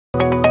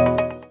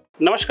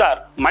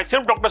Namaskar,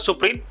 myself Dr.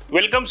 Supreet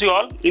welcomes you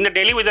all in the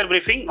daily weather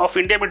briefing of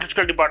India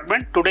Meteorological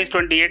Department. Today is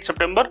 28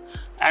 September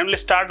and we'll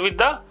start with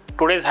the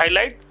today's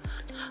highlight.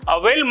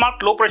 A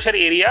well-marked low pressure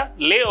area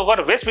lay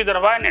over West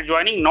Vidarbha and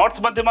adjoining North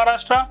Madhya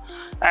Maharashtra,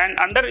 and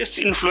under its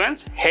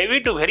influence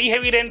heavy to very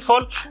heavy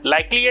rainfall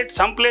likely at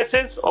some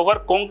places over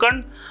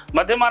Konkan,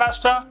 Madhya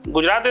Maharashtra,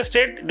 Gujarat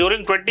state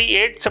during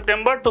 28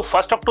 September to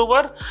 1st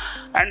October,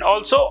 and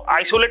also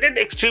isolated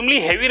extremely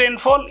heavy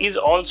rainfall is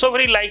also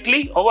very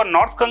likely over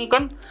North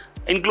Konkan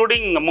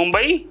including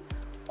Mumbai,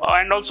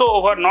 and also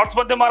over North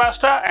Madhya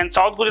Maharashtra and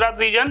South Gujarat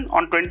region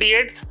on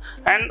 28th,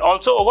 and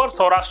also over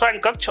Saurashtra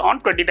and Kutch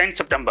on 29th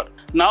September.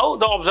 Now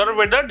the observed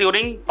weather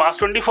during past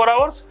 24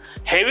 hours,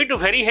 heavy to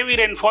very heavy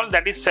rainfall,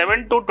 that is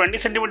 7 to 20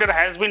 cm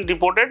has been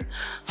reported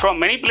from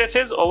many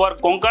places over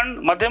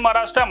Konkan, Madhya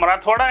Maharashtra,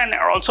 Marathwada, and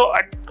also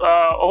at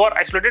over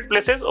isolated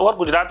places over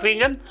Gujarat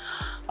region.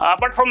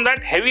 Apart from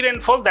that, heavy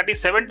rainfall, that is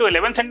 7 to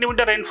 11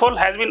 cm rainfall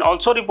has been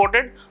also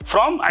reported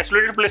from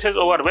isolated places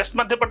over West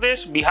Madhya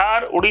Pradesh,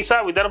 Bihar,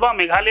 Odisha, Vidarbha,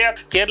 Meghalaya,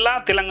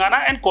 Kerala,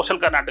 Telangana and coastal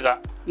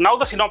Karnataka. Now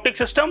the synoptic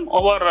system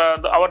over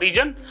our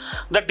region,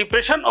 the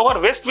depression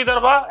over West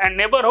Vidarbha and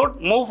neighborhood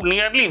moved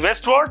nearly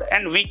westward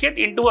and weakened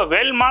into a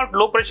well-marked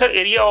low pressure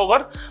area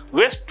over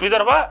West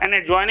Vidarbha and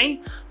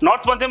adjoining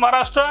North Madhya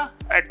Maharashtra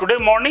at today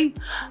morning,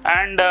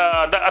 and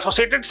the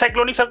associated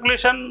cyclonic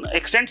circulation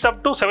extends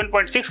up to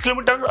 7.6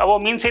 km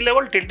above mean sea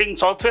level, tilting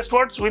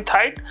southwestwards with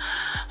height,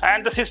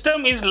 and the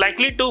system is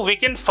likely to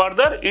weaken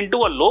further into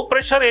a low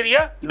pressure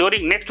area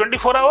during next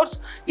 24 hours.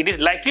 It is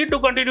likely to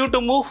continue to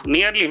move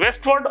nearly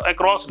westward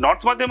across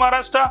North Madhya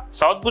Maharashtra,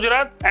 South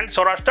Gujarat and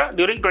Saurashtra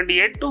during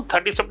 28 to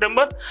 30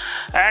 September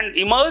and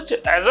emerge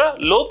as a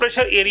low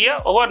pressure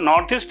area over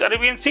Northeast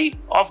Arabian Sea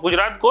of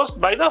Gujarat coast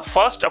by the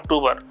 1st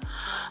October.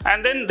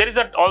 And then there is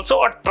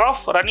also a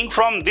trough running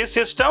from this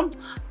system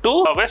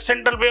to West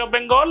Central Bay of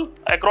Bengal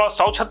across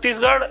South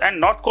Chhattisgarh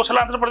and North Coastal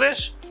Andhra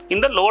Pradesh in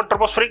the lower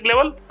tropospheric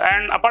level.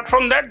 And apart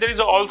from that, there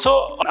is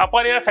also upper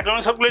air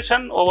cyclonic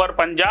circulation over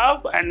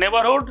Punjab and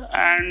neighborhood,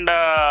 and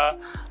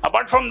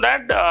apart from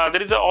that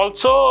there is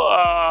also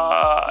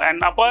an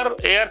upper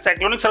air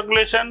cyclonic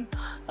circulation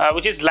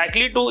which is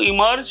likely to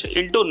emerge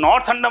into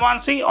North Andaman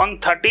Sea on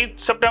 30th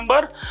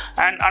September,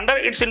 and under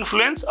its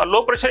influence a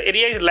low pressure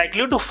area is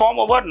likely to form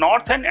over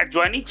North and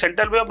adjoining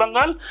Central Bay of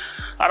Bengal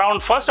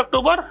around 1st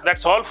October.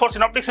 That's all for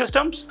synoptic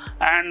systems.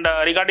 And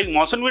regarding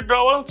monsoon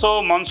withdrawal,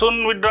 so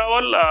monsoon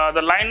withdrawal,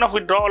 the line of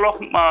withdrawal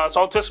of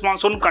southwest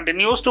monsoon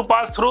continues to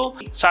pass through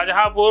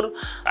Shahjahanpur,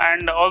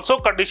 and also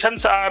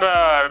conditions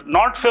are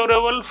not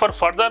favorable for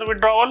further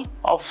withdrawal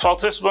of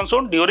southwest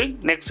monsoon during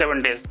next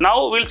 7 days.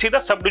 Now we'll see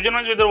the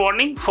subdivision-wise weather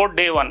warning for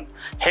day 1.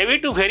 Heavy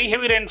to very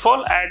heavy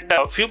rainfall at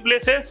a few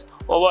places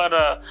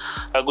over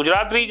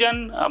Gujarat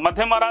region,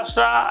 Madhya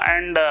Maharashtra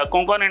and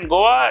Konkan and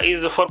Goa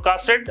is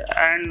forecasted,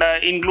 and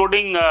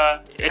including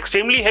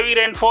extremely heavy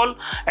rainfall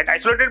at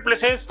isolated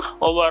places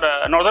over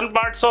northern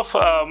parts of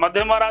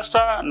Madhya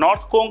Maharashtra,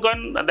 North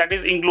Konkan, that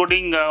is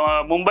including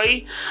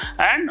Mumbai,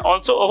 and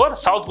also over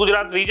South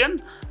Gujarat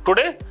region.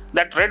 Today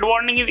that red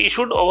warning is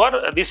issued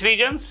over these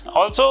regions.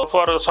 Also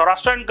for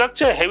Saurashtra and Kutch,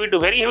 heavy to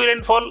very heavy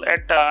rainfall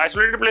at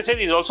isolated places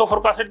is also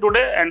forecasted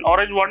today, and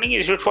orange warning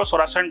is issued for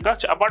Saurashtra and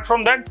Kutch. Apart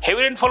from that,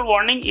 heavy rainfall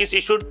warning is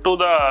issued to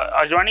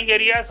the adjoining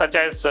areas such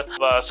as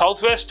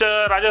southwest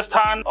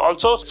Rajasthan,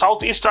 also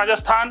southeast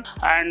Rajasthan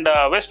and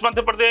West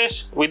Madhya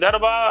Pradesh,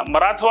 Vidarbha,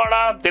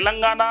 Marathwada,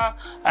 Telangana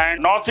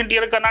and North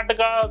Interior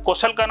Karnataka,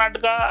 coastal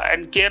Karnataka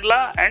and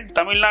Kerala and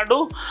Tamil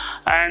Nadu.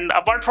 And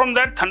apart from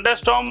that,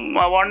 thunderstorm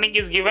warning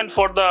is given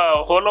for the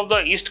whole of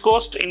the east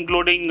coast,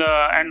 including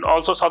and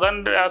also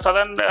southern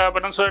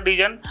peninsula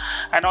region,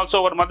 and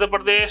also over Madhya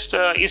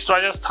Pradesh, East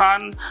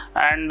Rajasthan,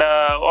 and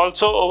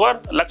also over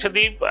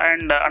Lakshadweep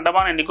and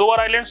Andaman and Nicobar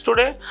Islands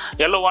today.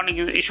 Yellow warning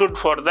is issued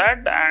for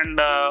that, and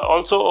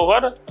also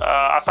over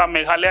Assam,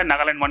 Meghalaya,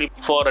 Nagaland,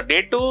 Manipur. For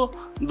day 2,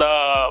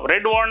 the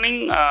red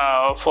warning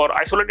for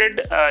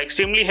isolated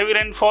extremely heavy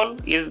rainfall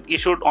is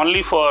issued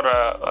only for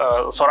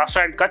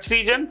Saurashtra and Kutch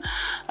region,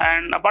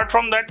 and apart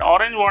from that,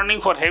 orange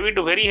warning for heavy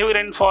to very heavy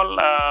rainfall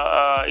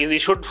is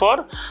issued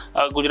for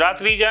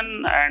Gujarat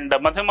region and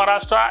Madhya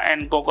Maharashtra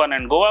and Konkan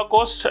and Goa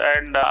coast.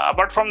 And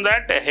apart from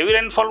that, a heavy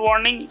rainfall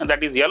warning,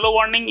 that is yellow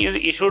warning, is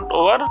issued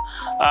over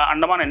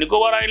Andaman and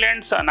Nicobar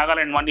Islands,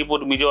 Nagaland, Manipur,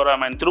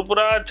 Mizoram and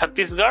Tripura,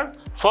 Chhattisgarh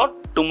for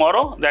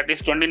tomorrow, that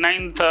is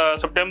 29th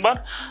September.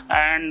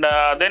 And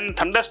then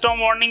thunderstorm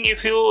warning,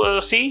 if you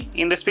see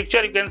in this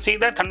picture, you can see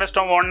that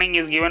thunderstorm warning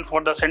is given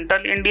for the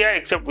central India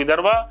except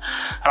Vidarbha,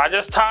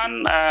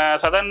 Rajasthan,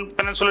 southern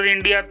peninsular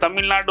India,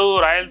 Tamil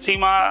Nadu,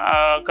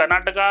 Rayalaseema,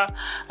 Karnataka,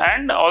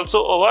 and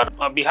also over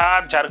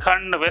Bihar,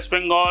 Jharkhand, West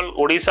Bengal,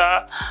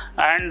 Odisha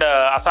and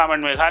Assam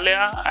and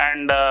Meghalaya,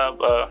 and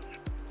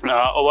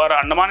Over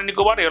Andaman and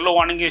Nicobar, yellow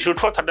warning is issued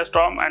for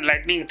thunderstorm and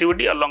lightning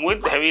activity along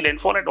with heavy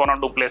rainfall at 1 or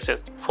 2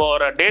 places.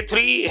 For day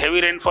 3,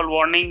 heavy rainfall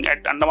warning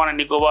at Andaman and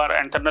Nicobar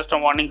and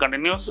thunderstorm warning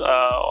continues.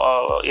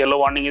 Yellow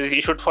warning is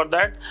issued for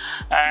that.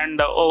 And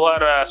over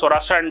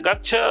Saurashtra and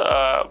Kutch,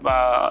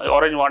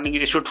 orange warning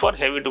is issued for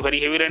heavy to very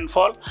heavy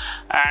rainfall.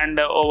 And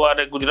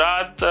over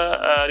Gujarat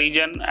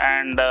region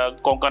and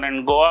Konkan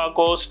and Goa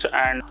coast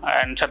and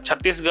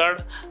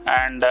Chhattisgarh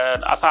and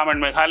Assam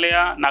and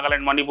Meghalaya,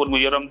 Nagaland, Manipur,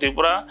 Mizoram,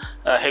 Tripura,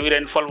 heavy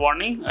rainfall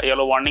warning,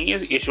 yellow warning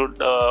is issued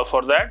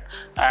for that,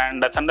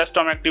 and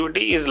thunderstorm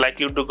activity is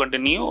likely to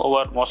continue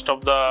over most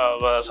of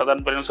the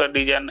southern peninsula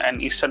region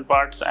and eastern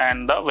parts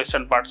and the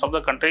western parts of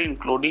the country,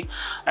 including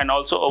and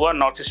also over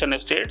northeastern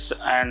states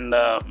and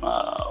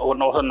over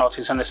northern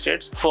northeastern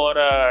states. For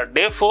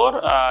day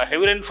 4,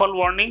 heavy rainfall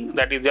warning,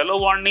 that is yellow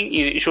warning,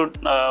 is issued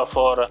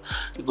for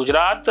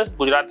Gujarat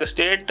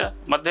state,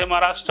 Madhya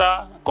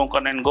Maharashtra,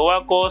 Konkan and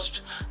Goa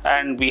coast,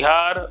 and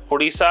Bihar,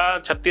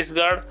 Odisha,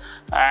 Chhattisgarh,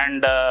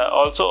 and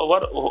also over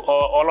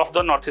all of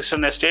the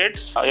northeastern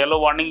states. Yellow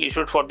warning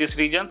issued for these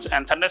regions,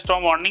 and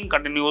thunderstorm warning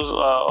continues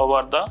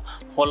over the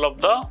whole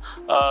of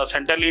the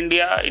central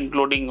India,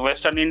 including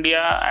western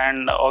India,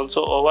 and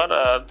also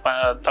over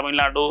Tamil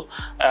Nadu,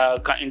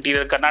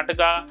 interior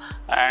Karnataka,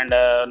 and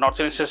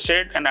northeastern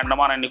state and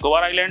Andaman and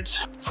Nicobar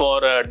Islands.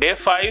 For day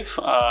 5,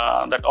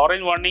 that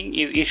orange warning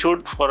is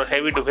issued for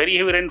heavy to very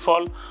heavy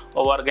rainfall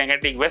over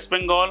Gangetic West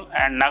Bengal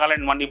and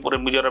Nagaland, Manipur,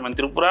 Mizoram and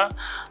Tripura,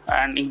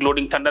 and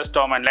including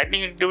thunderstorm and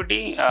lightning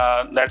activity.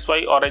 That's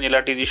why orange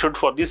alert is issued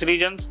for these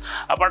regions.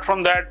 Apart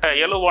from that,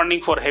 yellow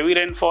warning for heavy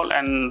rainfall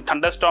and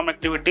thunderstorm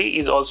activity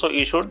is also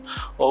issued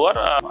over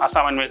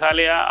Assam and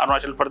Meghalaya,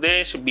 Arunachal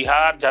Pradesh,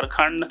 Bihar,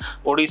 Jharkhand,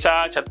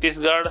 Odisha,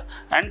 Chhattisgarh,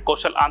 and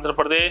coastal Andhra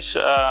Pradesh,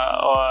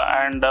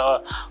 and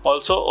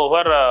also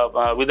over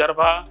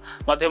Vidarbha,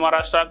 Madhya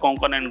Maharashtra,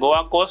 Konkan and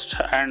Goa coast,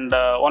 and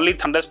only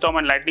thunderstorm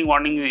and lightning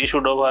warning is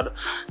issued over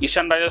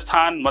eastern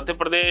Rajasthan, Madhya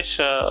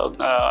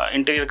Pradesh,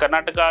 interior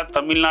Karnataka,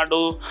 Tamil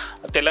Nadu,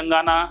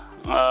 Telangana,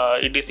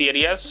 etc.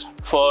 areas.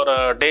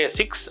 For day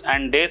 6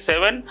 and day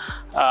 7,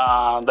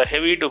 the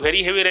heavy to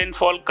very heavy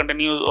rainfall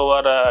continues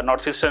over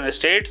northeastern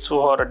states.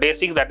 For day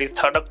 6, that is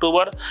 3rd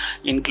October,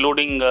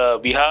 including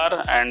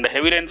Bihar, and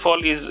heavy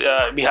rainfall is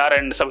Bihar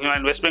and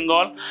sub-Himalayan West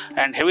Bengal,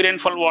 and heavy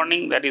rainfall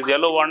warning, that is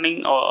yellow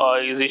warning,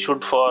 is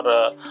issued for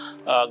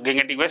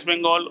Gangetic West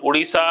Bengal,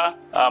 Odisha,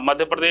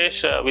 Madhya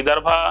Pradesh,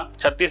 Vidarbha,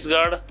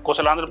 Chhattisgarh,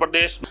 coastal Andhra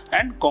Pradesh,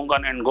 and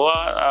Konkan and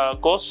Goa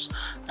coasts,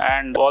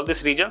 and all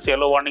these regions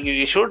yellow warning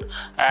is issued.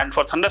 And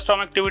for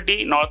thunderstorm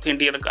activity, north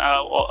interior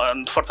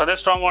for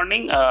thunderstorm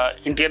warning,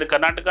 interior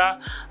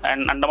Karnataka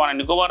and Andaman and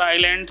Nicobar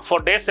Islands. For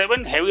day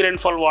 7, heavy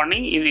rainfall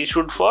warning is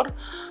issued for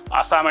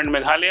Assam and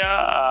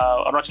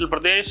Meghalaya, Arunachal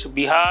Pradesh,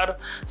 Bihar,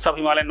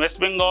 sub-Himalayan West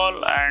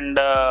Bengal, and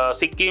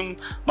Sikkim,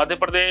 Madhya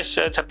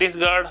Pradesh,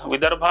 Chhattisgarh,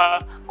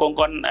 Vidarbha,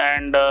 Konkan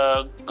and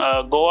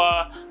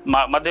Goa,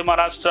 Madhya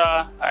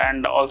Maharashtra,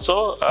 and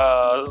also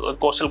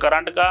coastal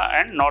Karnataka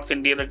and north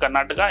interior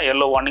Karnataka.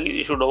 Yellow warning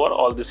is issued over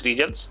all these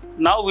regions.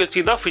 Now we'll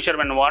see the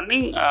fisherman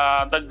warning.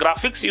 The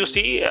graphics you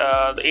see,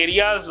 the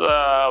areas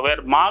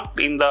were marked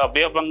in the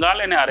Bay of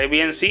Bengal and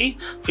Arabian Sea.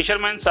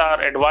 Fishermen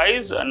are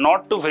advised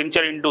not to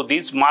venture into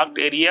these marked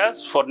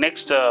areas for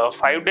next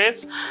 5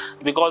 days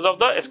because of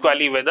the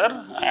squally weather.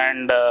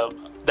 And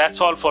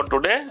that's all for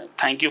today.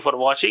 Thank you for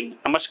watching.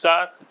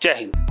 Namaskar. Jai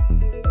Hind.